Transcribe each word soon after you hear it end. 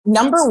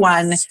Number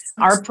one,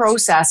 our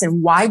process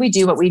and why we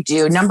do what we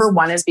do. Number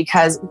one is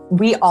because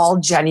we all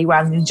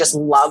genuinely just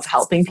love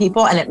helping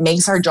people, and it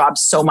makes our job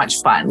so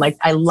much fun. Like,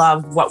 I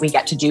love what we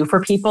get to do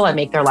for people and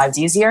make their lives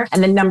easier.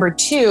 And then number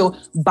two,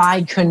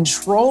 by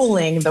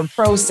controlling the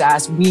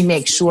process, we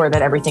make sure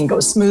that everything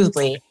goes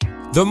smoothly.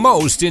 The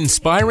most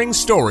inspiring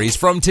stories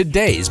from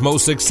today's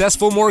most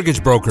successful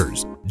mortgage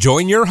brokers.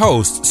 Join your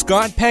host,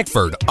 Scott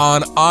Peckford,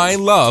 on I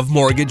Love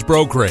Mortgage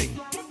Brokering.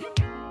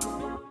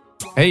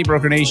 Hey,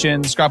 Broker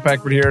Nation, Scott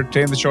Peckford here.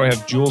 Today on the show, I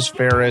have Jules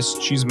Ferris.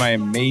 She's my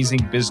amazing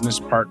business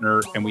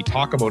partner, and we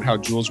talk about how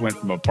Jules went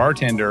from a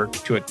bartender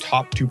to a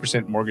top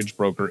 2% mortgage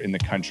broker in the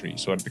country.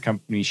 So at the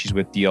company she's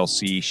with,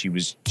 DLC, she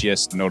was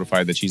just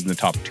notified that she's in the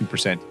top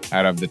 2%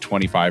 out of the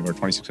 25 or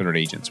 2,600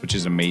 agents, which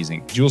is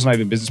amazing. Jules and I have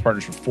been business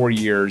partners for 4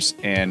 years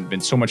and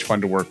been so much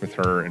fun to work with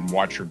her and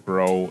watch her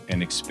grow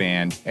and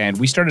expand. And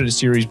we started a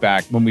series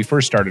back when we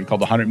first started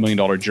called the $100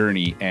 Million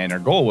Journey, and our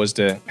goal was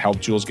to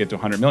help Jules get to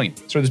 100 million.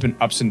 So there's been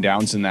ups and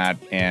downs in that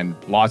and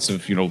lots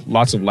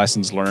of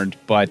lessons learned.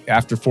 But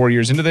after 4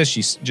 years into this,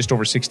 she's just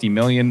over 60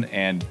 million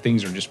and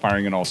things are just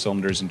firing on all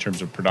cylinders in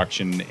terms of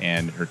production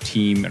and her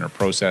team and her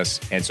process.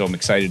 And so I'm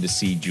excited to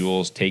see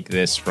Jules take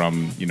this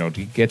from, to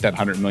get that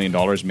 $100 million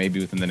maybe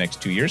within the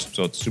next 2 years.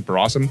 So it's super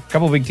awesome. A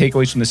couple of big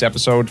takeaways from this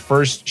episode.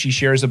 First, she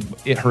shares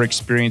her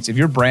experience. If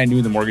you're brand new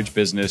in the mortgage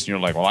business and you're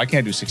like, well, I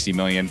can't do 60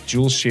 million.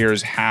 Jules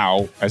shares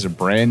how, as a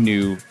brand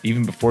new,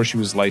 even before she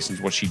was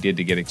licensed, what she did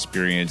to get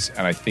experience.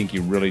 And I think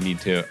you really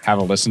need to have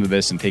a listen to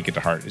this and take it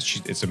to heart.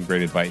 It's some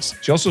great advice.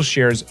 She also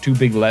shares 2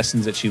 big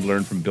lessons that she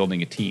learned from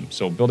building a team.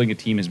 So building a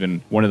team has been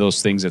one of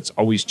those things that's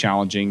always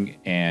challenging.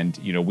 And,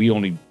 we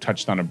only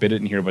touched on a bit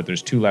in here, but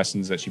there's 2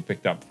 lessons that she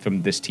picked up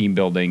from this team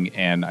building.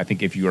 And I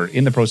think if you are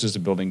in the process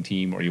of building a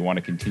team or you want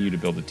to continue to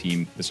build a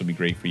team, this will be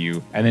great for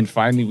you. And then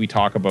finally, we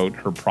talk about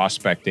her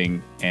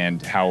prospecting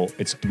and how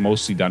it's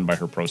mostly done by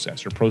her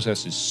process. Her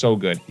process is so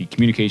good. The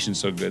communication is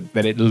so good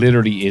that it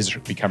literally is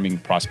becoming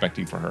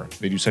prospecting for her.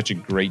 They do such a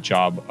great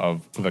job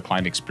of the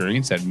client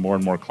experience that more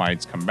and more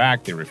clients come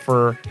back, they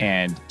refer.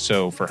 And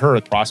so for her,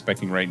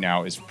 prospecting right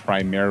now is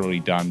primarily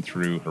done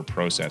through her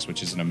process,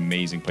 which is an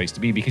amazing place to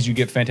be because you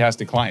get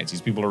fantastic clients.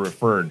 These people are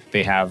referred.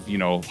 They have,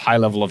 high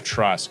level of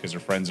trust because they're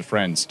friends of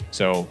friends.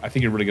 So I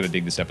think you're really going to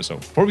dig this episode.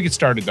 Before we get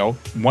started though,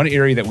 one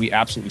area that we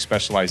absolutely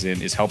specialize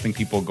in is helping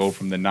people go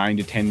from the 9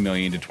 to 10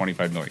 million to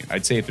 25 million.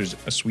 I'd say if there's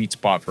a sweet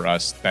spot for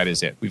us, that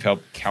is it. We've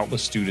helped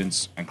countless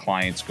students and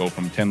clients go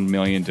from 10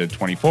 million to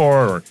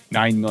 24 or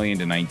 9 million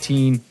to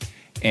 19.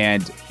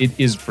 And it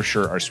is for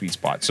sure our sweet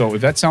spot. So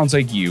if that sounds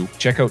like you,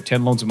 check out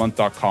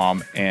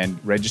 10loansamonth.com and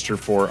register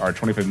for our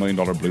 $25 million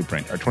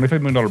blueprint. Our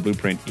 $25 million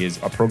blueprint is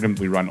a program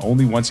that we run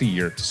only once a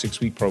year. It's a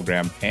 6-week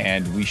program,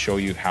 and we show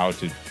you how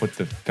to put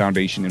the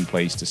foundation in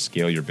place to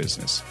scale your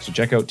business. So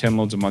check out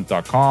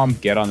 10loansamonth.com,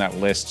 get on that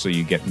list so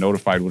you get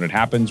notified when it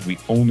happens. We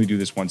only do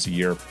this once a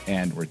year,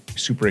 and we're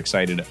super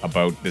excited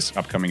about this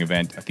upcoming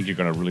event. I think you're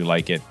going to really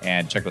like it.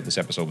 And check out this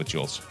episode with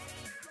Jules.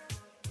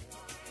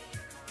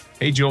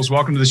 Hey, Jules,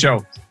 welcome to the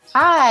show.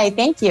 Hi,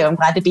 thank you. I'm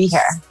glad to be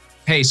here.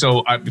 Hey,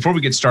 so before we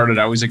get started,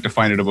 I always like to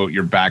find out about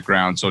your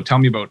background. So tell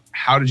me about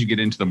how did you get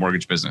into the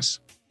mortgage business?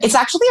 It's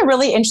actually a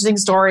really interesting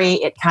story.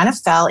 It kind of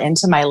fell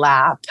into my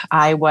lap.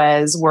 I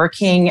was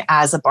working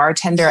as a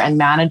bartender and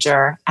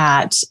manager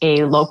at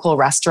a local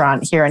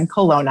restaurant here in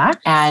Kelowna,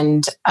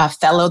 and a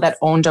fellow that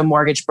owned a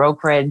mortgage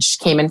brokerage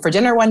came in for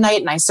dinner one night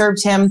and I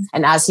served him.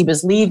 And as he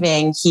was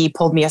leaving, he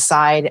pulled me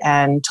aside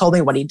and told me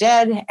what he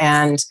did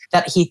and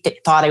that he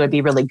thought I would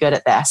be really good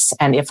at this.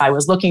 And if I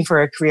was looking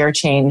for a career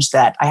change,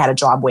 that I had a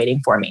job waiting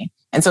for me.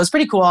 And so it's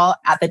pretty cool.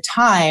 At the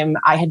time,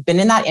 I had been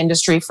in that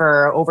industry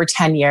for over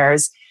 10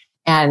 years.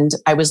 And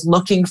I was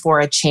looking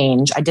for a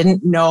change. I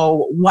didn't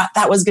know what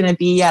that was going to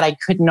be yet. I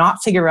could not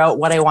figure out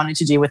what I wanted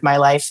to do with my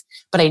life,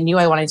 but I knew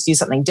I wanted to do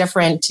something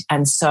different.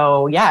 And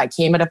so, it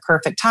came at a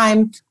perfect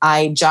time.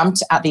 I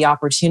jumped at the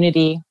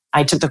opportunity.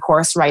 I took the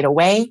course right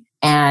away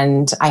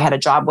and I had a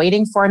job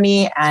waiting for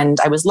me. And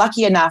I was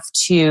lucky enough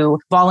to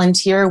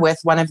volunteer with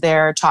one of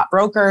their top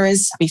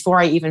brokers before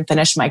I even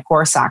finished my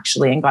course,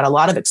 actually, and got a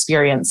lot of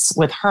experience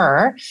with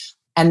her.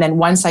 And then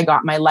once I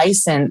got my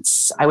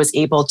license, I was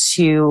able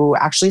to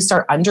actually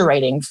start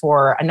underwriting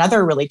for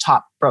another really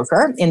top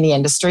broker in the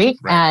industry.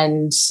 Right.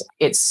 And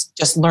it's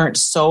just learned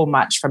so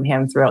much from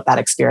him throughout that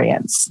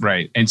experience.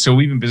 Right. And so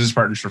we've been business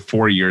partners for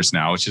 4 years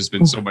now, which has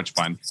been so much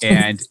fun.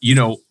 And,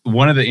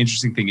 one of the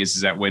interesting things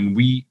is that when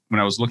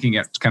I was looking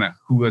at kind of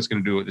who I was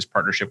going to do this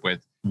partnership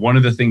with, one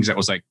of the things that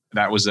was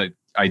a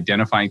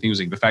identifying thing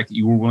was like the fact that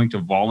you were willing to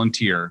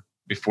volunteer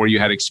before you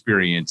had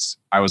experience.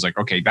 I was like,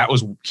 okay, that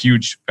was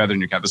huge feather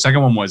in your cap. The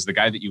second one was the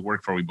guy that you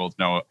work for. We both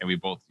know, and we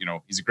both,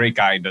 he's a great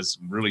guy. Does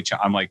really.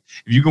 I'm like,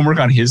 if you can work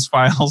on his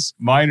files,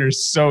 mine are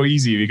so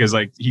easy because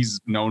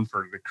he's known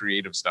for the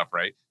creative stuff,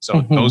 right?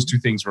 So those 2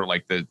 things were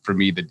for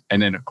me,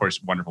 and then of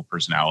course, wonderful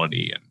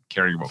personality and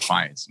caring about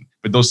clients.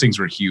 But those things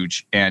were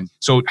huge. And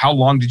so, how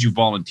long did you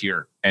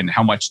volunteer, and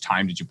how much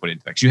time did you put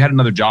into that? Because you had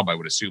another job, I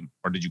would assume,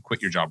 or did you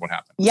quit your job? What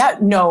happened? Yeah,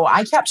 no,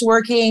 I kept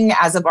working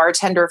as a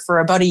bartender for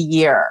about a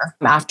year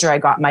after I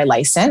got my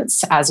license.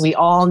 as we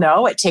all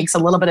know, it takes a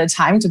little bit of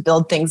time to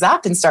build things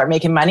up and start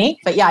making money.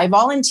 But yeah, I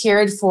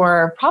volunteered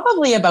for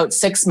probably about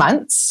 6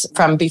 months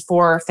from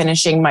before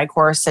finishing my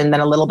course and then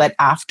a little bit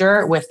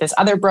after with this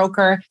other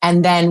broker.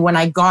 And then when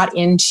I got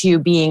into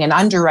being an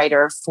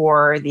underwriter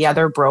for the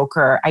other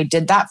broker, I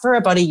did that for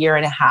about a year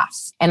and a half.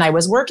 And I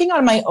was working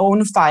on my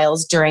own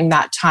files during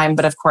that time.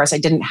 But of course, I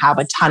didn't have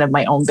a ton of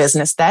my own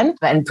business then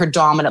and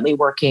predominantly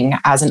working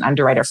as an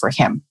underwriter for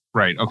him.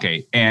 Right.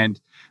 Okay. And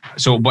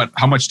so, but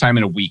how much time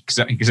in a week?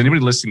 Because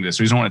anybody listening to this,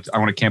 the reason I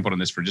want to camp out on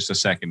this for just a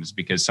second is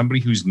because somebody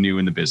who's new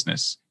in the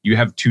business, you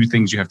have two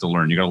things you have to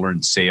learn. You got to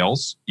learn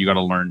sales. You got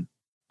to learn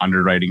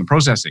underwriting and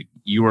processing.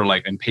 You are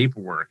like in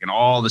paperwork and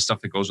all the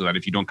stuff that goes with that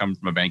if you don't come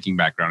from a banking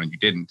background and you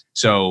didn't.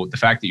 So the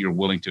fact that you're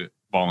willing to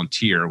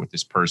volunteer with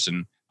this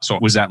person. So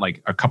was that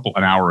like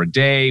an hour a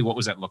day? What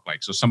was that look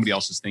like? So somebody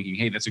else is thinking,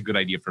 hey, that's a good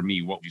idea for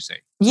me. What would you say?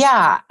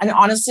 Yeah. And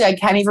honestly, I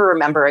can't even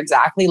remember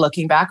exactly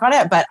looking back on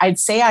it, but I'd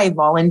say I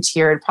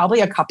volunteered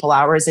probably a couple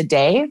hours a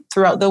day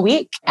throughout the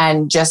week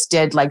and just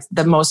did like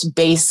the most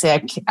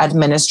basic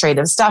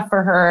administrative stuff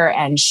for her.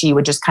 And she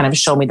would just kind of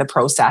show me the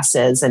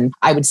processes and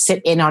I would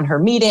sit in on her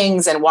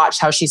meetings and watch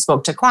how she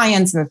spoke to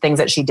clients and the things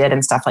that she did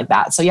and stuff like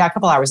that. So yeah, a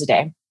couple hours a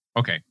day.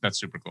 Okay, that's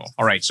super cool.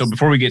 All right, so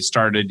before we get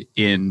started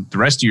in the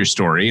rest of your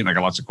story, and I got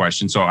lots of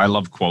questions, so I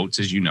love quotes,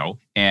 as you know.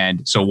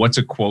 And so what's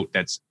a quote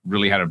that's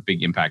really had a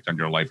big impact on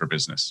your life or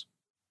business?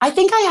 I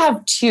think I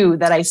have two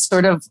that I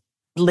sort of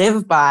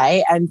live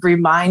by and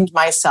remind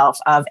myself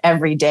of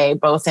every day,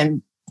 both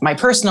in my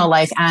personal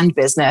life and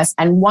business.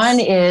 And one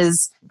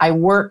is, I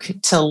work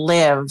to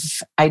live,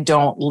 I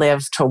don't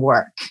live to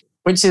work,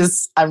 which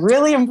is a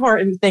really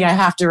important thing I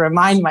have to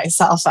remind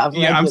myself of.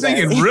 Yeah,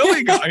 regularly. I'm thinking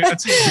really good.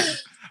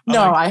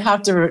 No, I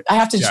have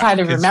to try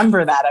to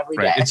remember that every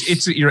day.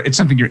 It's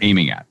something you're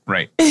aiming at,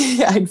 right?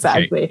 Yeah,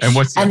 exactly.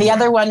 Okay. And the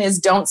other one is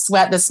don't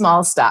sweat the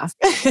small stuff.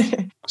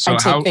 So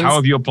how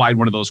have you applied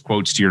one of those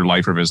quotes to your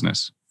life or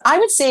business? I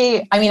would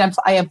say,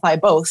 I apply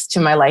both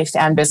to my life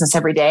and business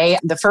every day.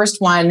 The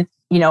first one,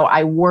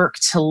 I work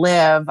to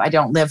live, I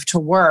don't live to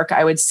work.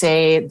 I would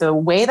say the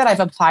way that I've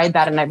applied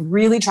that, and I've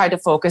really tried to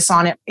focus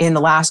on it in the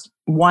last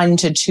 1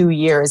 to 2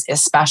 years,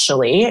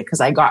 especially because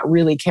I got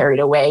really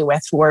carried away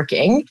with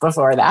working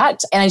before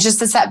that. And it's just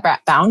to set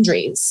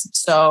boundaries.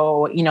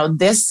 So,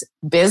 this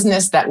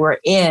business that we're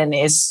in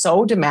is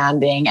so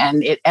demanding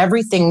and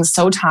everything's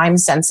so time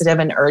sensitive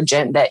and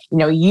urgent that,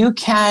 you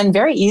can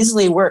very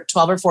easily work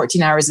 12 or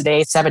 14 hours a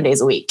day, 7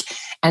 days a week.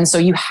 And so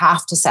you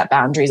have to set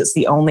boundaries. It's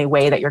the only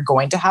way that you're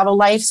going to have a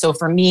life. So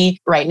for me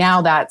right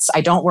now,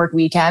 I don't work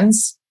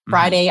weekends.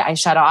 Friday, I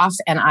shut off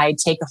and I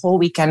take the whole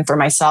weekend for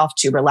myself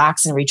to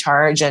relax and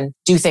recharge and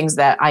do things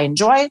that I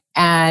enjoy.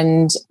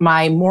 And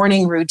my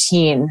morning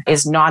routine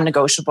is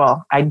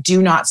non-negotiable. I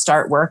do not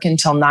start work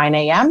until 9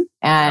 a.m.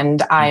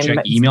 And I'm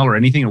check email or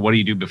anything, or what do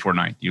you do before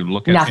 9? You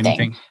look at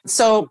anything?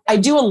 So I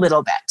do a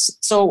little bit.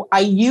 So I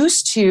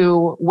used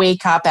to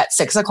wake up at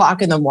 6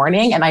 o'clock in the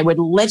morning and I would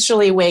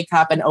literally wake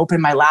up and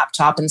open my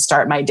laptop and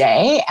start my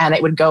day. And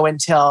it would go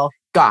until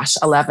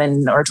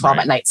 11 or 12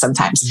 at night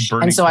sometimes.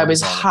 And so I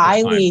was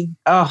highly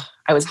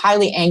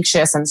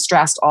anxious and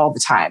stressed all the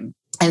time.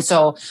 And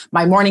so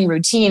my morning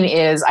routine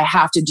is I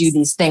have to do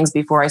these things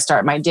before I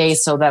start my day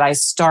so that I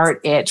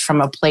start it from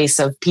a place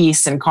of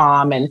peace and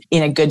calm and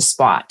in a good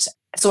spot.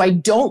 So I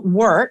don't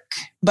work,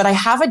 but I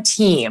have a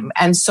team.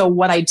 And so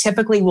what I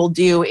typically will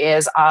do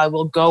is I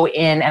will go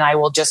in and I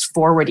will just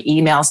forward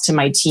emails to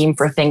my team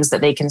for things that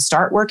they can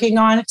start working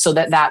on so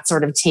that that's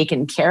sort of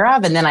taken care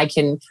of. And then I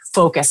can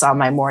focus on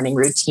my morning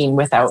routine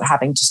without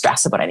having to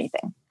stress about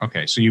anything.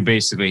 Okay. So you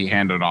basically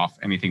hand it off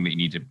anything that you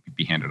need to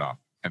be handed off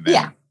and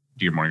then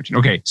do your morning routine.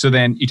 Okay. So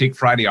then you take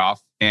Friday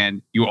off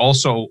and you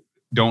also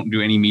don't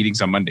do any meetings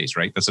on Mondays,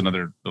 right? That's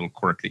another little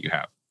quirk that you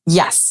have.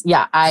 Yes.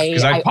 Yeah.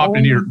 Because I popped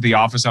into the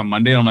office on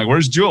Monday and I'm like,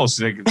 where's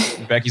Jules?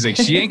 Becky's like,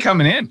 she ain't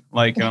coming in.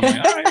 Like, I'm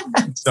like, all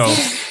right. So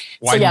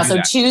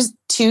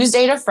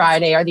Tuesday to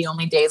Friday are the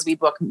only days we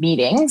book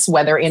meetings,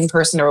 whether in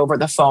person or over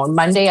the phone.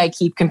 Monday, I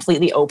keep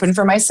completely open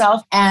for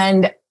myself.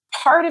 And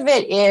part of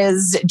it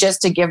is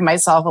just to give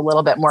myself a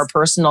little bit more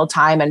personal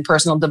time and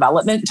personal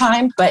development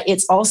time. But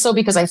it's also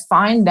because I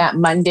find that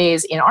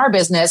Mondays in our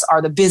business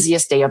are the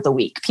busiest day of the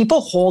week. People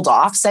hold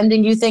off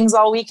sending you things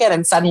all weekend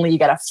and suddenly you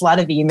get a flood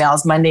of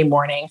emails Monday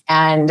morning.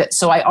 And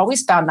so I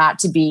always found that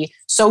to be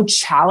so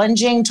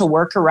challenging to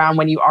work around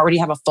when you already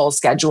have a full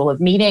schedule of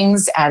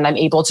meetings. And I'm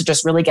able to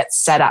just really get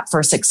set up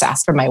for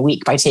success for my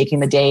week by taking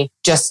the day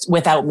just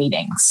without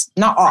meetings,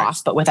 not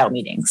off, but without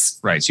meetings.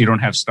 Right. So you don't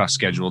have stuff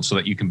scheduled so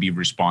that you can be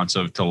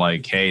responsive to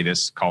like, hey,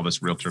 call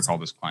this realtor, call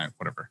this client,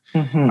 whatever.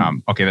 Mm-hmm.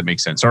 Okay, that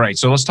makes sense. All right.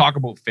 So let's talk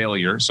about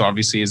failure. So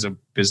obviously as a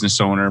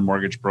business owner,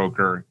 mortgage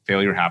broker,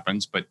 failure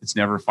happens, but it's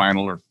never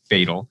final or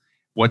fatal.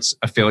 What's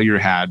a failure you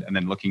had? And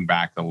then looking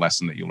back, the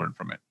lesson that you learned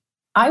from it?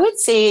 I would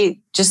say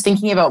just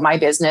thinking about my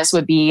business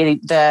would be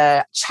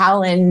the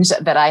challenge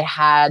that I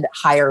had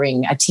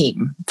hiring a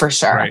team for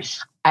sure. Right.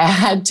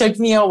 Took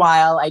me a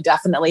while. I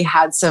definitely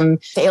had some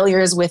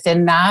failures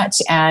within that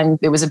and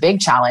it was a big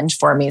challenge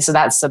for me. So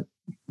that's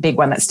big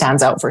one that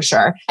stands out for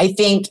sure. I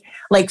think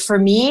like for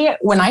me,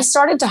 when I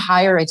started to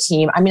hire a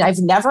team, I mean, I've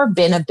never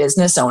been a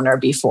business owner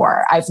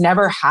before. I've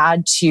never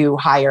had to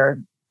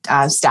hire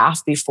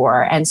staff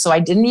before. And so I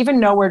didn't even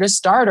know where to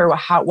start or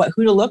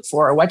who to look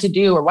for or what to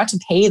do or what to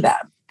pay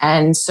them.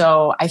 And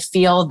so I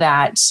feel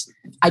that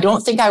I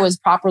don't think I was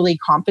properly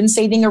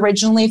compensating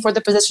originally for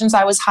the positions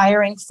I was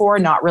hiring for,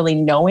 not really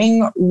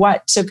knowing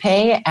what to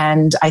pay.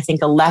 And I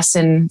think a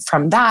lesson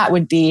from that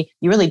would be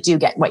you really do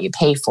get what you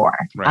pay for.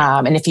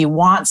 Right. And if you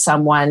want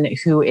someone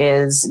who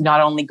is not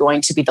only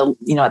going to be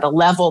at the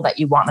level that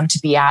you want them to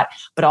be at,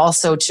 but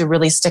also to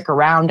really stick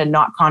around and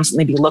not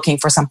constantly be looking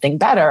for something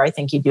better, I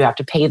think you do have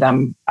to pay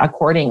them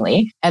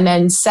accordingly. And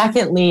then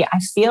secondly, I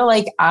feel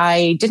like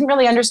I didn't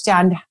really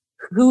understand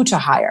who to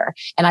hire.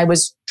 And I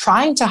was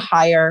trying to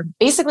hire,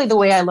 basically the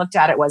way I looked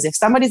at it was if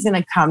somebody's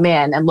going to come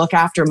in and look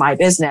after my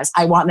business,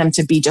 I want them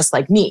to be just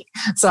like me.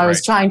 So I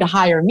was trying to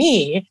hire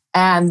me.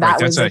 And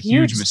that was a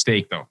huge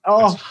mistake though.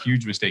 Oh, that's a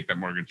huge mistake that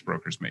mortgage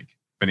brokers make.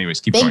 But anyways,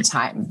 keep big going.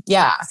 time.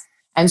 Yeah.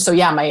 And so,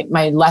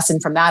 my lesson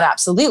from that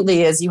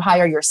absolutely is you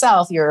hire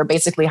yourself. You're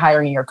basically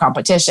hiring your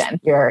competition.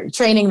 You're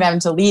training them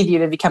to leave you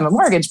to become a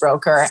mortgage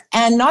broker.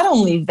 And not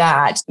only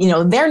that,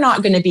 they're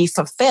not going to be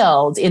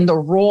fulfilled in the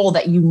role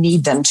that you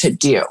need them to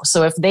do.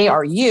 So if they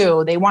are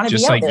you, they want to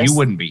be out there. Just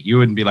like you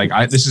wouldn't be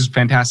like, this is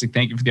fantastic.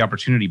 Thank you for the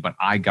opportunity, but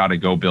I got to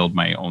go build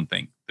my own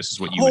thing. This is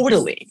what you would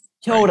do.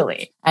 Totally.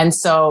 Right. And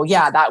so,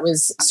 that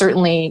was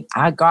certainly,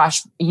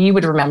 you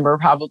would remember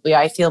probably.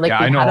 I feel like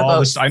I know all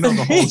this. I know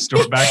the whole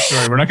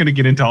backstory. We're not going to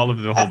get into all of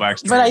the whole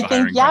backstory. But I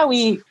think,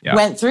 we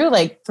went through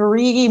like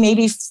 3,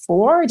 maybe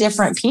 4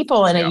 different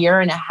people in a year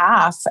and a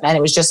half. And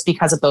it was just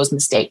because of those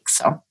mistakes.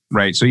 So.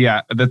 Right. So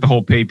that the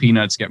whole pay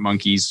peanuts, get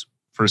monkeys,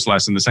 first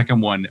lesson. The second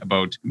one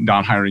about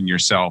not hiring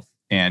yourself.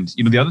 And,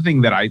 the other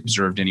thing that I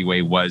observed anyway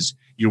was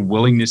your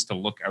willingness to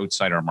look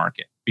outside our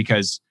market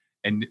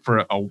and for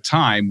a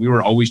time, we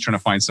were always trying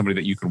to find somebody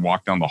that you could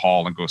walk down the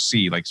hall and go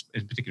see, like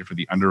in particular for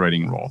the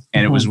underwriting role.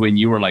 And it was when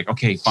you were like,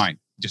 okay, fine,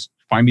 just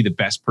find me the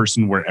best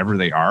person wherever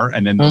they are.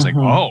 And then it was like,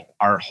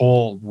 our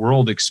whole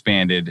world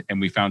expanded and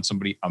we found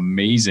somebody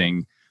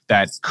amazing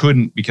that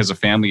couldn't, because of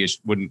family issue,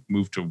 wouldn't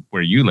move to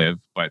where you live,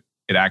 but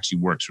it actually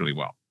works really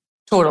well.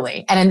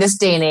 Totally. And in this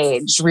day and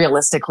age,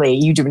 realistically,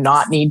 you do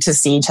not need to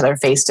see each other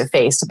face to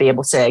face to be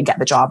able to get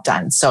the job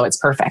done. So it's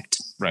perfect.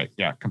 Right.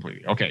 Yeah,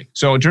 completely. Okay.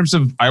 So in terms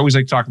of, I always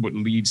like to talk about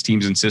leads,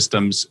 teams, and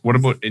systems. What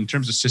about in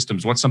terms of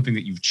systems? What's something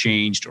that you've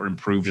changed or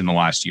improved in the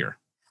last year?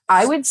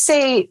 I would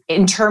say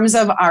in terms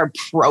of our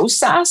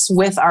process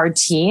with our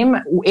team,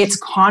 it's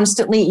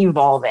constantly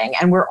evolving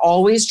and we're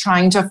always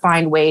trying to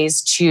find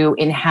ways to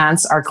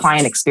enhance our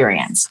client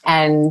experience.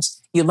 And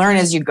you learn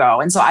as you go.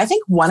 And so I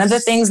think one of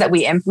the things that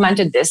we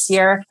implemented this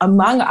year,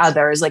 among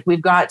others, like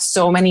we've got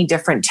so many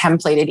different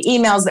templated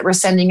emails that we're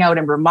sending out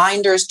and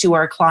reminders to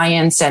our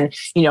clients and,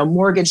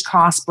 mortgage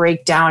cost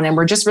breakdown. And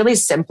we're just really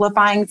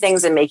simplifying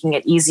things and making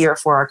it easier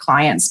for our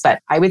clients. But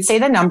I would say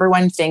the number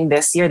one thing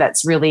this year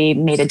that's really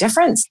made a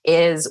difference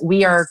is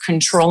we are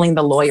controlling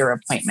the lawyer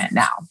appointment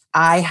now.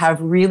 I have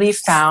really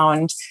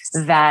found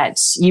that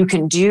you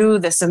can do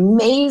this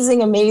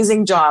amazing,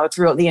 amazing job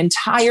throughout the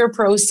entire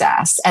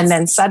process. And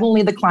then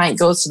suddenly the client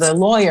goes to the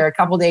lawyer a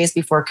couple of days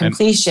before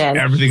completion. And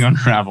everything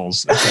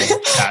unravels.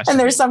 And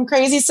there's some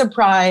crazy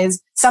surprise.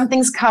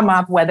 Something's come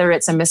up, whether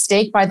it's a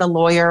mistake by the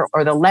lawyer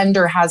or the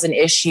lender has an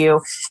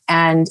issue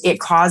and it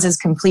causes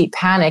complete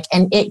panic.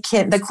 And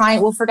the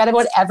client will forget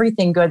about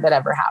everything good that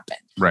ever happened.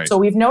 Right. So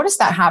we've noticed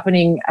that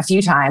happening a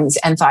few times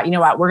and thought, you know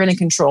what, we're going to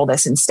control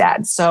this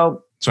instead.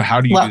 So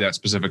how do you do that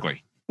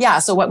specifically? Yeah.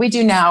 So what we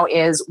do now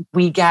is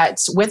we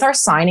get with our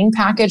signing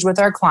package with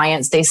our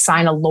clients, they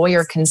sign a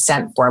lawyer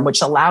consent form,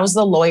 which allows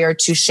the lawyer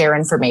to share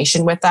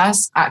information with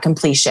us at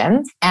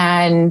completion.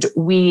 And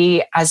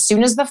as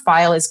soon as the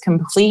file is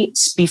complete,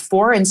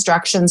 before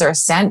instructions are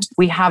sent,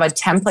 we have a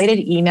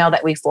templated email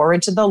that we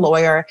forward to the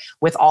lawyer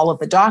with all of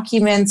the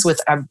documents, with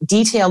a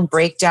detailed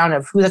breakdown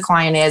of who the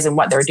client is and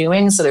what they're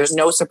doing. So there's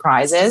no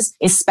surprises,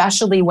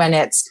 especially when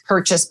it's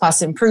purchase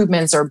plus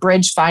improvements or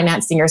bridge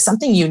financing or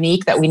something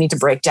unique that we need to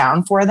break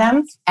down for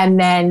them. And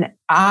then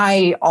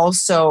I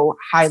also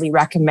highly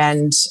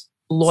recommend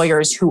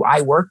lawyers who I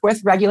work with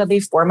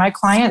regularly for my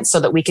clients so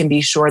that we can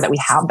be sure that we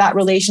have that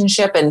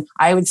relationship. And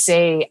I would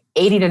say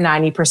 80 to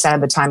 90%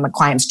 of the time, my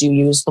clients do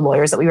use the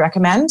lawyers that we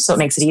recommend. So it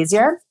makes it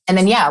easier. And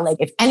then,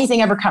 if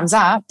anything ever comes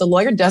up, the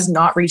lawyer does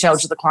not reach out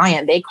to the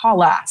client. They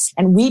call us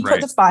and we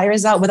put the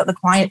fires out without the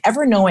client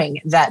ever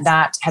knowing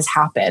that has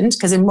happened.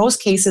 Because in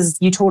most cases,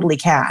 you totally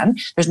can.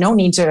 There's no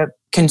need to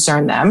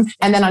concern them.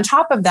 And then on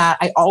top of that,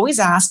 I always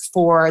ask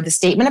for the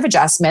statement of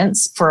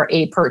adjustments for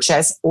a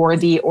purchase or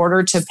the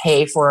order to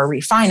pay for a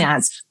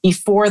refinance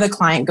before the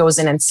client goes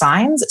in and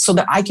signs so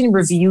that I can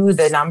review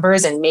the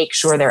numbers and make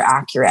sure they're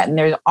accurate. And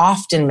there's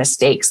often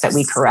mistakes that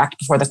we correct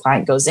before the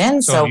client goes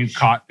in. So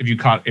have you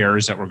caught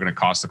errors that were going to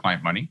cost the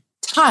client money?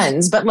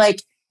 Tons, but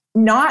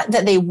not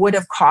that they would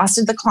have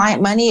costed the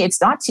client money. It's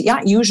not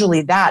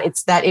usually that.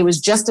 It's that it was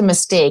just a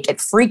mistake.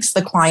 It freaks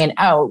the client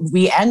out.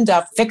 We end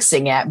up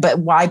fixing it, but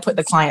why put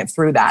the client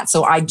through that?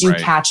 So I do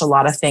catch a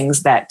lot of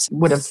things that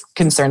would have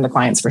concerned the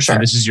clients for sure.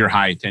 And this is your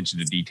high attention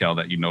to detail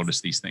that you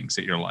notice these things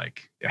that you're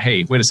like,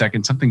 hey, wait a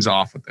second, something's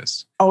off with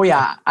this. Oh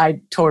yeah,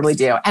 I totally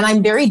do. And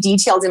I'm very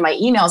detailed in my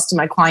emails to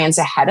my clients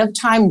ahead of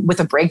time with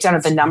a breakdown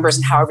of the numbers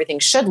and how everything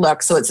should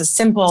look. So it's a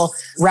simple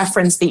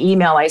reference. The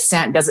email I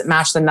sent, does it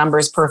match the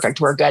numbers?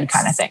 Perfect. We're good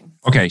kind of thing.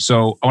 Okay.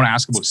 So I want to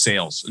ask about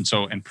sales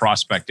and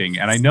prospecting.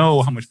 And I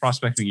know how much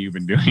prospecting you've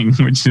been doing,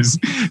 which is,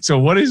 so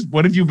what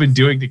have you been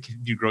doing to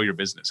continue to grow your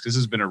business? Because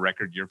this has been a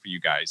record year for you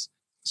guys.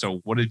 So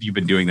what have you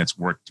been doing that's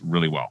worked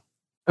really well?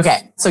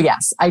 Okay. So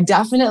yes, I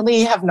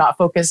definitely have not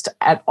focused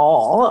at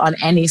all on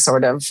any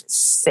sort of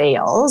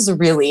sales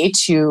really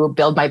to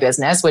build my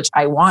business, which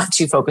I want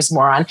to focus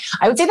more on.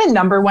 I would say the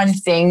number one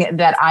thing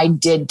that I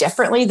did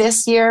differently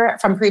this year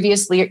from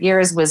previous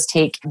years was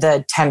take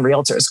the 10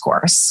 Realtors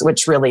course,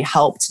 which really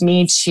helped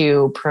me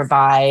to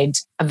provide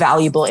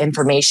valuable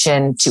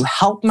information to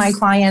help my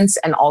clients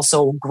and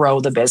also grow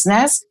the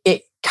business.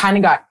 It kind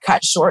of got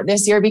cut short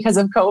this year because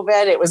of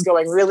COVID. It was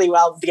going really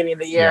well at the beginning of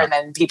the year, and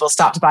then people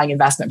stopped buying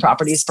investment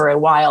properties for a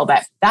while.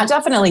 But that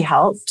definitely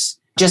helped,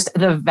 just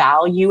the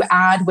value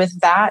add with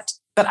that.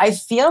 But I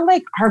feel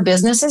like our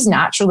business is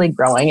naturally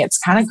growing. It's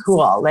kind of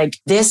cool. Like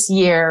this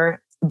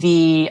year,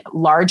 the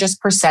largest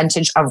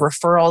percentage of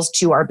referrals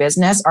to our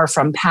business are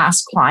from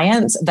past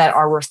clients that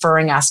are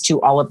referring us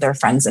to all of their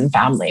friends and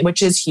family,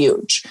 which is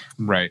huge.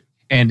 Right.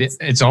 And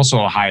it's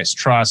also a highest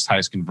trust,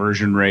 highest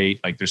conversion rate.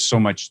 Like there's so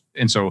much.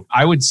 And so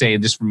I would say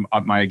this from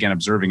my, again,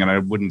 observing, and I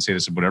wouldn't say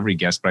this about every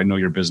guest, but I know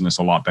your business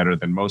a lot better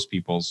than most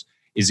people's,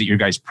 is that your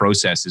guys'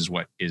 process is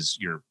what is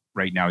your,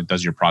 right now, it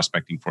does your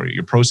prospecting for you.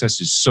 Your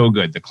process is so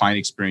good. The client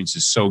experience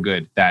is so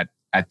good that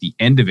at the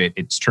end of it,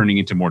 it's turning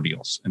into more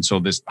deals. And so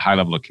this high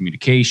level of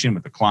communication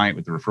with the client,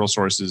 with the referral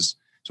sources.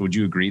 So would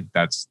you agree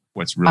that's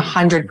what's really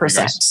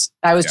 100%.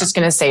 I was just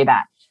going to say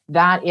that.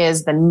 That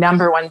is the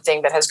number one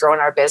thing that has grown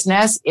our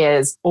business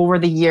is over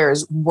the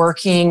years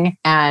working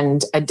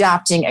and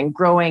adapting and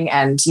growing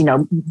and,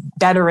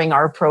 bettering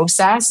our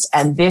process.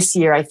 And this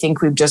year, I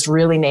think we've just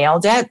really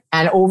nailed it.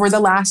 And over the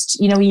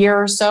last, year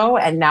or so,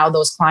 and now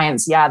those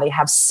clients, they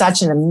have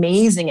such an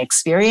amazing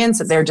experience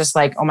that they're just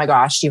like, oh my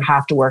gosh, you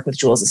have to work with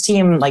Jules'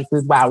 team. Like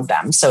we've wowed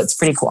them. So it's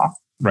pretty cool.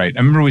 Right. I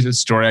remember with the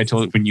story I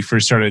told when you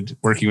first started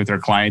working with our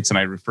clients, and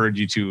I referred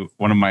you to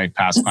one of my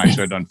past clients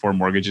who I'd done 4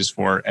 mortgages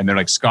for. And they're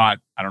like, Scott,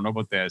 I don't know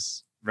about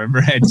this.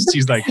 Remember? And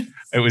she's like,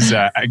 it was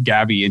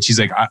Gabby. And she's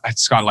like,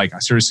 Scott, like,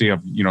 seriously,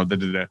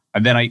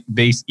 And then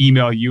they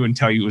email you and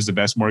tell you it was the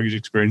best mortgage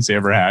experience they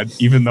ever had,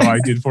 even though I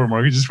did 4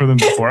 mortgages for them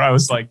before. I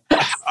was like,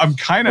 I'm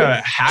kind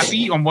of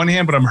happy on one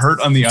hand, but I'm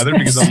hurt on the other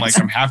because I'm like,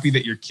 I'm happy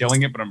that you're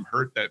killing it, but I'm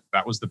hurt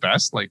that was the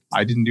best. Like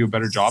I didn't do a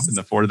better job than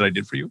the 4 that I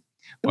did for you.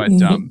 But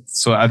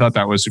so I thought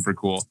that was super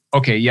cool.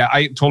 Okay. Yeah,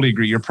 I totally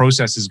agree. Your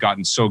process has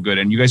gotten so good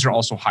and you guys are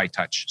also high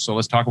touch. So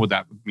let's talk about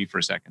that with me for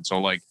a second. So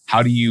like,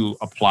 how do you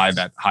apply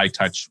that high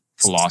touch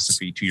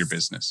philosophy to your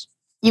business?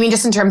 You mean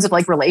just in terms of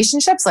like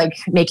relationships, like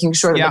making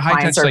sure that the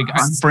clients are... Like,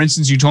 for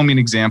instance, you told me an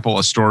example,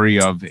 a story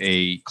of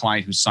a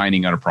client who's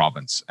signing out of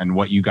province and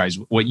what you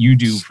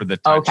do for the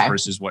touch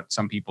versus what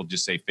some people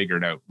just say, figure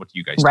it out. What do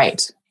you guys do?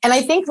 Right. And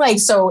I think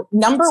so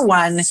number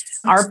one,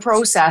 our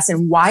process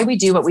and why we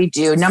do what we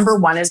do, number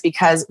one is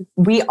because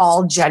we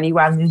all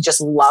genuinely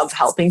just love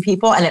helping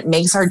people and it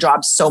makes our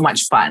job so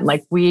much fun.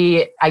 Like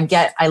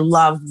I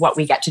love what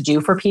we get to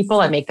do for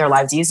people and make their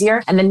lives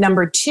easier. And then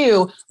number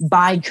two,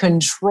 by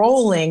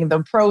controlling the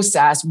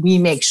process, we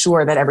make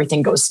sure that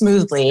everything goes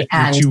smoothly.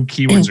 And 2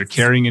 keywords are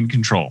caring and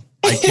control.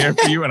 I care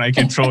for you and I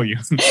control you.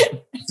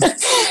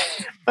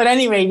 But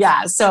anyway,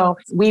 so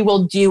we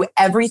will do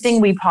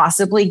everything we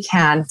possibly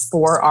can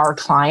for our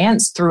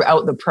clients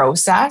throughout the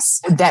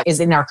process that is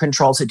in our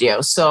control to do.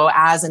 So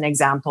as an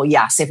example,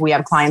 yes, if we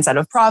have clients out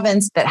of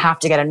province that have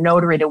to get a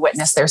notary to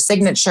witness their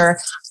signature,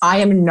 I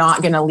am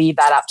not going to leave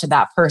that up to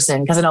that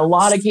person because in a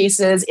lot of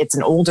cases, it's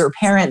an older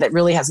parent that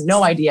really has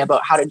no idea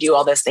about how to do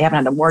all this. They haven't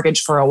had a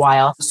mortgage for a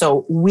while.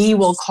 So we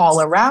will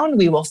call around.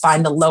 We will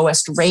find the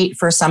lowest rate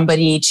for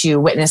somebody to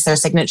witness their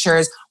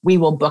signatures. We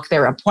will book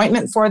their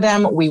appointment for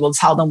them. We will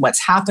tell them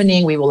what's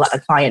happening. We will let the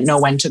client know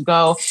when to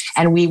go.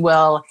 And we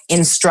will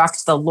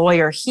instruct the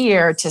lawyer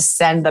here to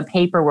send the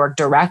paperwork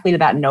directly to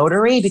that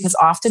notary because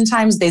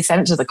oftentimes they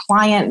send it to the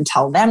client and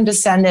tell them to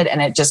send it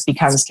and it just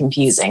becomes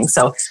confusing.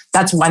 So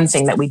that's one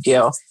thing that we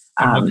do.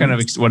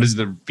 What is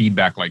the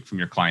feedback like from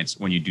your clients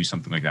when you do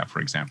something like that,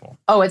 for example?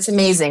 Oh, it's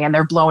amazing. And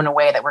they're blown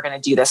away that we're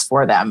going to do this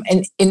for them.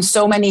 And in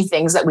so many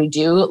things that we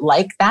do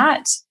like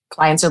that,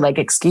 clients are like,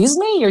 excuse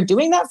me, you're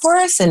doing that for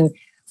us? And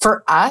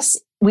for us,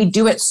 we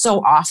do it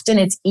so often,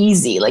 it's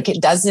easy. Like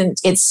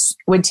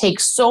would take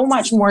so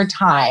much more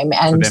time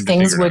and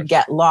things would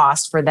get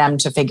lost for them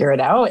to figure it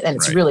out. And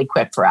it's really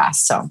quick for us.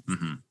 So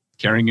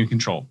caring and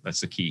control. That's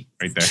the key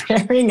right there.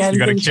 Caring and you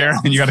got to care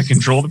and you got to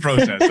control the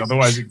process.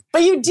 Otherwise,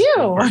 but you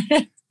do.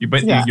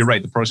 You're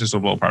right. The process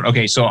will blow apart.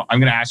 Okay. So I'm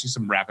going to ask you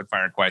some rapid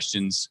fire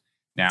questions.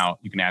 Now,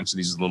 you can answer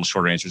these as little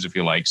shorter answers if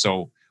you like.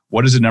 So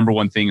what is the number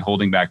one thing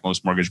holding back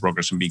most mortgage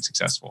brokers from being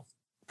successful?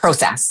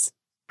 Process.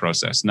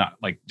 Not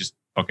like just,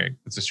 okay,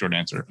 that's a short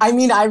answer. I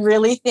mean, I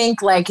really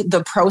think like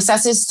the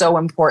process is so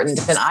important.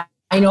 And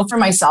I know for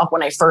myself,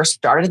 when I first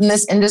started in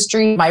this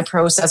industry, my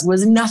process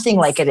was nothing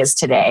like it is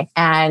today.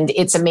 And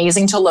it's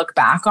amazing to look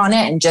back on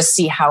it and just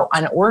see how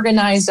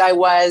unorganized I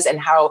was and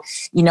how,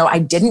 I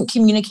didn't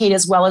communicate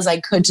as well as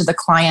I could to the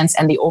clients,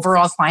 and the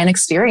overall client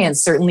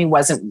experience certainly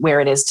wasn't where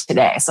it is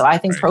today. So I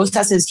think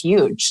process is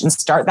huge, and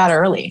start that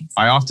early.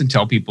 I often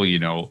tell people,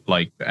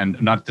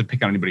 and not to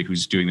pick on anybody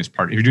who's doing this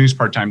if you're doing this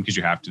part-time because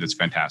you have to, that's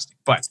fantastic.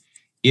 But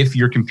if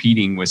you're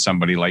competing with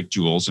somebody like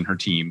Jules and her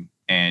team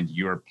and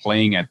you're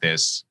playing at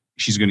this,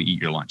 she's going to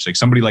eat your lunch. Like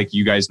somebody like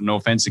you guys, no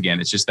offense again,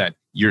 it's just that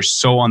you're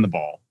so on the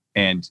ball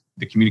and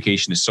the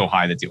communication is so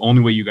high that the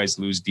only way you guys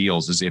lose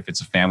deals is if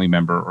it's a family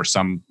member or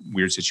some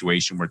weird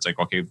situation where it's like,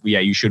 okay, yeah,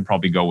 you should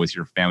probably go with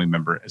your family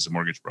member as a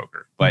mortgage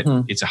broker. But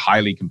it's a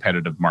highly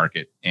competitive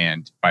market.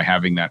 And by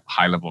having that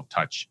high level of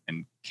touch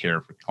and care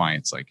for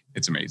clients, like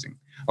it's amazing.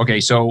 Okay,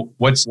 so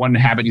what's one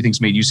habit you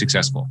think's made you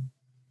successful?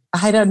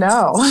 I don't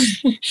know.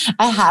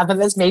 A habit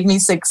that's made me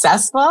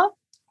successful?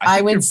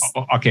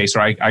 Okay,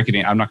 so I'm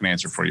not going to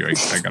answer for you.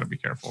 I got to be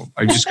careful.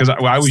 Because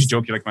I always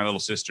joke you're like my little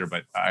sister,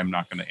 but I'm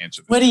not going to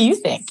answer this. What do you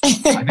think?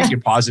 I think you're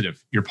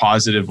positive. You're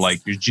positive. Like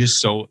you're just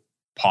so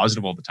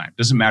positive all the time.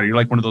 Doesn't matter. You're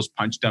like one of those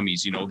punch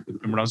dummies. Remember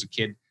when I was a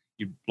kid,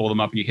 you blow them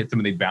up and you hit them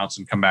and they bounce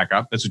and come back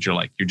up. That's what you're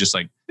like. You're just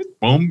like,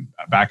 boom,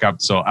 back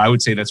up. So I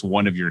would say that's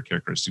one of your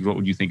characteristics. What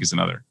would you think is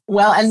another?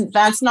 Well, and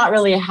that's not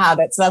really a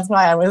habit. So that's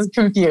why I was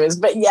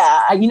confused. But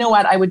yeah, you know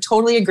what? I would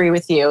totally agree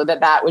with you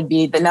that would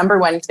be the number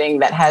one thing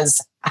that has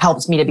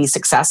helped me to be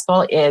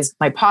successful is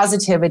my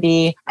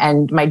positivity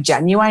and my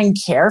genuine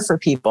care for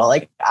people.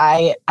 Like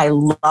I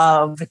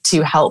love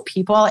to help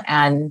people,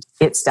 and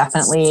it's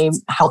definitely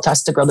helped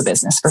us to grow the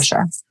business for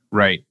sure.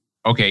 Right.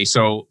 Okay.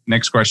 So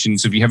next question.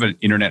 So if you have an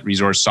internet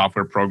resource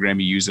software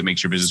program you use that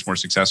makes your business more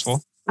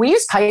successful? We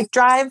use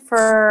Pipedrive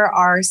for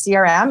our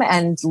CRM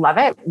and love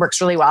it. Works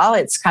really well.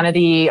 It's kind of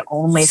the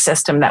only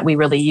system that we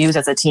really use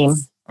as a team.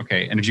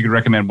 Okay. And if you could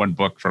recommend one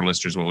book for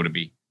listeners, what would it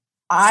be?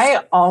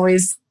 I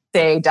always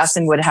say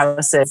Dustin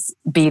Woodhouse's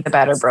Be the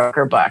Better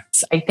Broker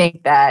books. I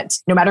think that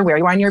no matter where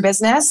you are in your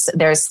business,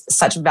 there's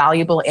such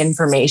valuable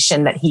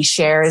information that he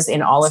shares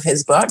in all of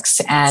his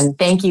books. And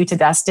thank you to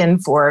Dustin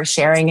for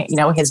sharing,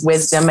 his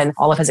wisdom and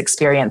all of his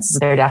experiences.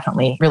 They're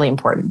definitely really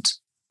important.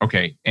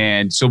 Okay.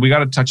 And so we got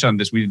to touch on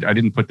this. I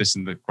didn't put this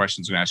in the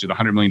questions we asked you, the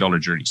 $100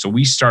 million journey. So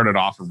we started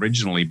off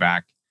originally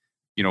back,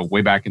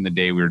 way back in the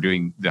day, we were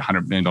doing the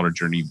 $100 million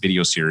journey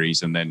video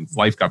series, and then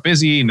life got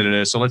busy.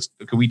 So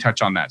could we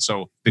touch on that?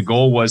 So the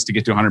goal was to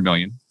get to 100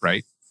 million,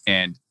 right?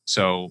 And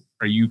so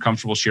are you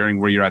comfortable sharing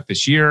where you're at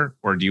this year?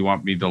 Or do you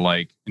want me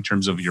to in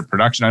terms of your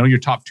production? I know you're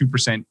top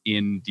 2%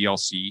 in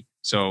DLC.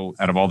 So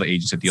out of all the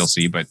agents at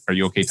DLC, but are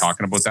you okay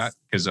talking about that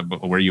because of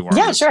where you are?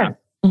 Yeah, sure.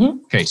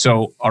 Mm-hmm. Okay.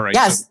 So, all right.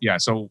 Yes.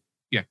 So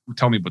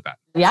tell me about that.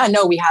 Yeah,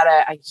 no, we had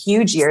a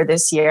huge year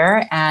this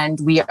year, and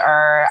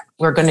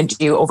we're going to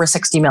do over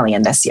 60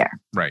 million this year.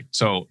 Right.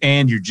 So,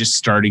 and you're just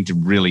starting to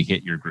really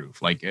hit your groove.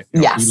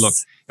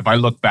 Yes. If I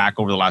look back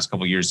over the last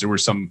couple of years, there were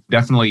some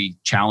definitely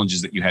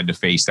challenges that you had to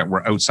face that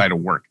were outside of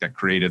work that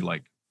created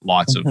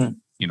lots of,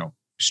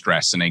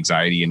 stress and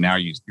anxiety. And now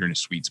you're in a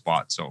sweet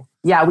spot. So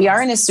yeah, we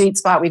are in a sweet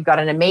spot. We've got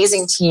an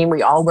amazing team.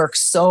 We all work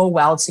so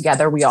well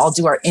together. We all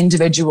do our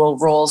individual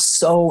roles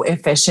so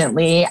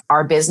efficiently.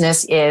 Our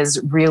business is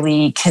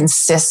really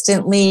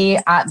consistently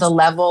at the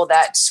level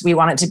that we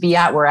want it to be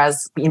at.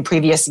 Whereas in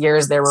previous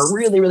years, there were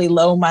really, really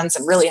low months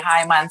and really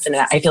high months. And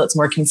I feel it's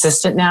more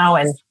consistent now.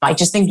 And I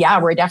just think,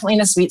 we're definitely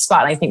in a sweet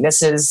spot. And I think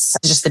this is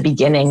just the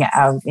beginning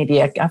of maybe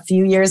a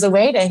few years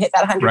away to hit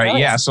that 100 Right.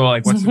 million. Yeah. So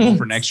what's the goal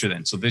for next year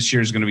then? So this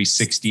year is going to be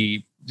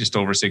 60, just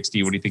over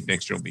 60. What do you think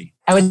next year will be?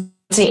 I would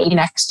say 80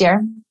 next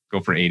year.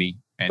 Go for 80.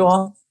 And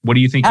cool. What do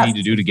you think you need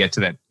to do to get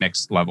to that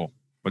next level?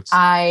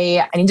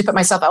 I need to put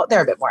myself out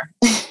there a bit more.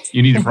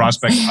 You need to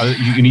prospect.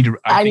 You need to.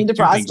 I need to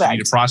prospect. You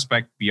need to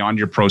prospect beyond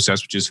your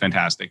process, which is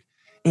fantastic.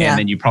 And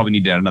then you probably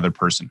need to add another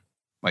person.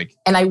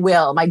 And I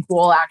will. My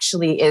goal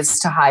actually is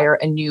to hire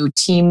a new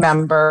team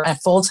member, a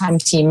full-time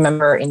team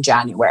member in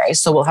January.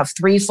 So we'll have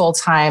 3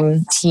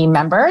 full-time team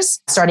members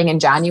starting in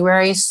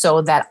January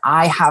so that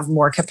I have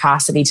more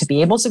capacity to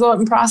be able to go out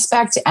and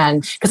prospect.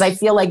 And because I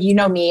feel like,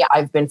 me,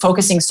 I've been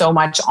focusing so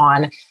much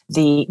on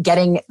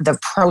getting the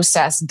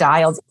process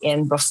dialed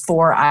in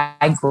before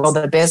I grow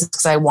the business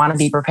because I want to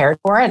be prepared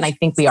for it. And I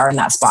think we are in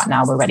that spot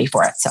now. We're ready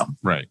for it. So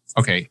right.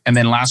 Okay. And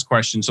then last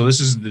question. So this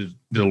is the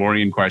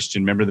DeLorean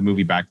question. Remember the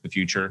movie Back to the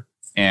Future?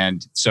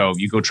 And so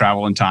you go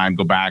travel in time,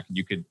 go back, and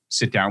you could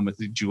sit down with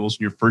Jules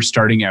when you're first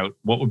starting out.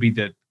 What would be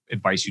the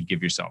advice you'd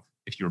give yourself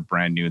if you were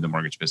brand new in the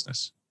mortgage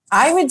business?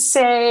 I would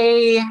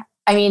say,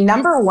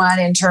 number one,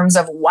 in terms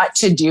of what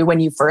to do when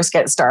you first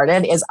get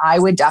started is I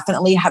would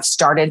definitely have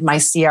started my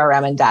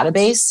CRM and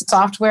database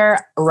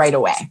software right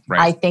away. Right.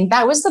 I think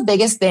that was the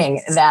biggest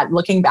thing that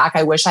looking back,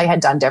 I wish I had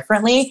done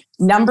differently.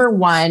 Number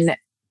one,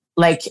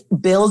 like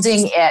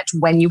building it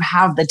when you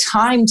have the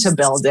time to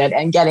build it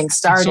and getting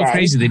started. It's so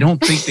crazy. They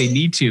don't think they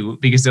need to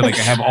because they're like,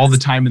 I have all the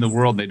time in the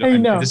world. They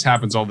don't. And this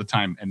happens all the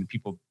time. And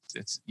people,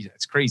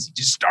 it's crazy.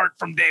 Just start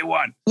from day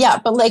one. Yeah.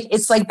 But like,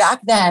 it's like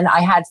back then I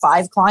had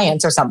 5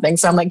 clients or something.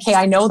 So I'm like, hey,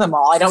 I know them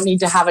all. I don't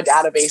need to have a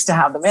database to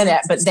have them in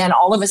it. But then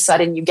all of a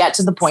sudden you get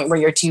to the point where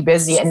you're too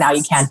busy and now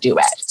you can't do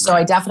it. So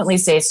I definitely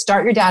say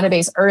start your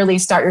database early,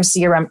 start your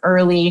CRM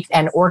early,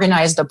 and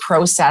organize the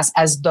process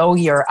as though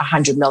you're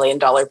 $100 million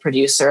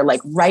producer, like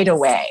right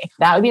away.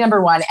 That would be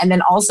number one. And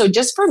then also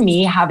just for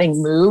me,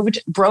 having moved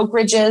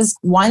brokerages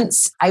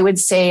once, I would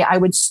say I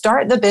would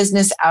start the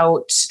business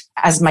out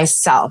as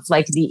myself,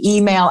 like the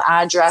email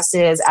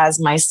addresses as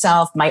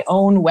myself, my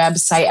own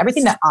website,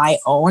 everything that I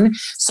own,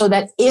 so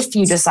that if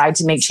you decide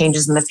to make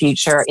changes in the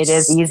future, it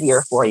is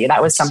easier for you.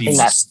 That was something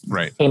that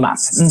came up.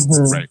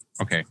 Mm-hmm. Right.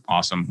 Okay.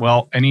 Awesome.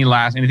 Well,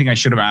 anything I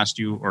should have asked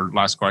you or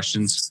last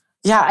questions?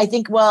 Yeah, I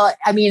think,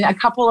 a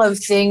couple of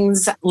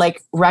things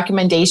like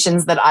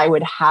recommendations that I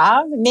would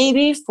have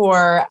maybe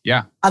for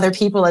other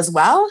people as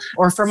well,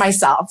 or for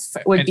myself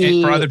would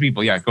be... for other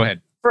people. Yeah, go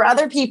ahead. For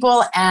other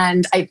people.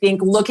 And I think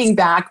looking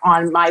back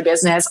on my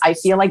business, I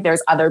feel like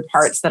there's other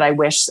parts that I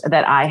wish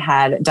that I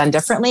had done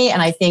differently.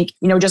 And I think,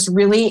 just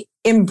really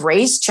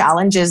embrace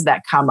challenges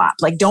that come up.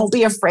 Like, don't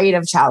be afraid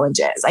of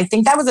challenges. I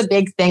think that was a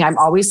big thing. I'm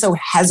always so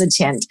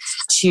hesitant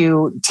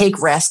to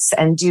take risks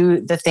and do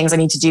the things I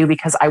need to do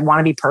because I want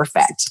to be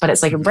perfect. But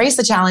it's like, embrace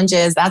the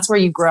challenges. That's where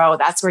you grow.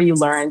 That's where you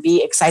learn.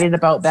 Be excited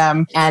about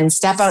them and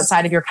step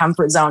outside of your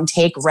comfort zone.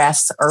 Take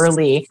risks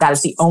early. That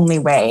is the only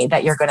way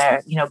that you're going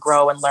to,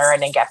 grow and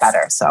learn and get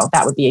better. So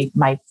that would be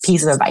my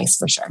piece of advice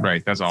for sure.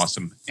 Right. That's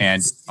awesome.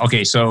 And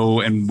okay,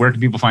 and where can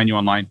people find you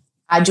online?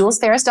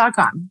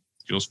 JulesFerris.com.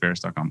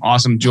 JulesFerris.com.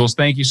 Awesome. Jules,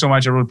 thank you so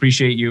much. I really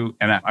appreciate you.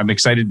 And I'm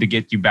excited to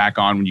get you back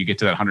on when you get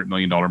to that $100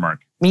 million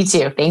mark. Me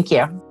too. Thank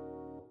you.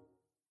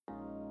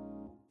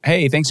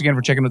 Hey, thanks again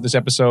for checking out this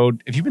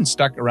episode. If you've been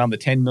stuck around the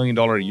 $10 million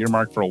a year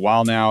mark for a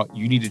while now,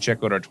 you need to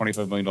check out our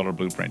 $25 million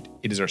blueprint.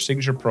 It is our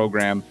signature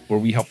program where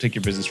we help take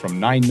your business from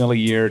 9 mil a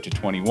year to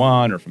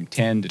 21 or from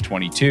 10 to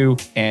 22.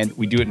 And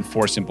we do it in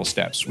 4 simple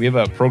steps. We have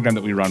a program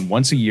that we run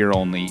once a year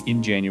only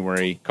in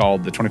January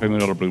called the $25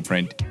 million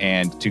blueprint.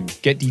 And to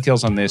get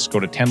details on this, go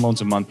to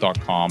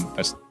 10loansamonth.com.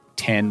 That's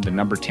 10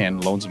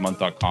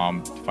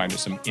 loansamonth.com to find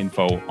us some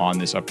info on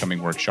this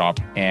upcoming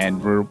workshop.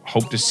 And we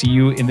hope to see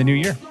you in the new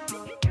year.